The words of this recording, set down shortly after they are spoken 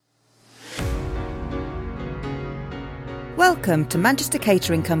Welcome to Manchester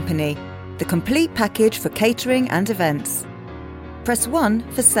Catering Company, the complete package for catering and events. Press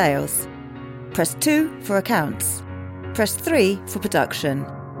 1 for sales. Press 2 for accounts. Press 3 for production.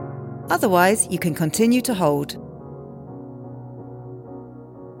 Otherwise, you can continue to hold.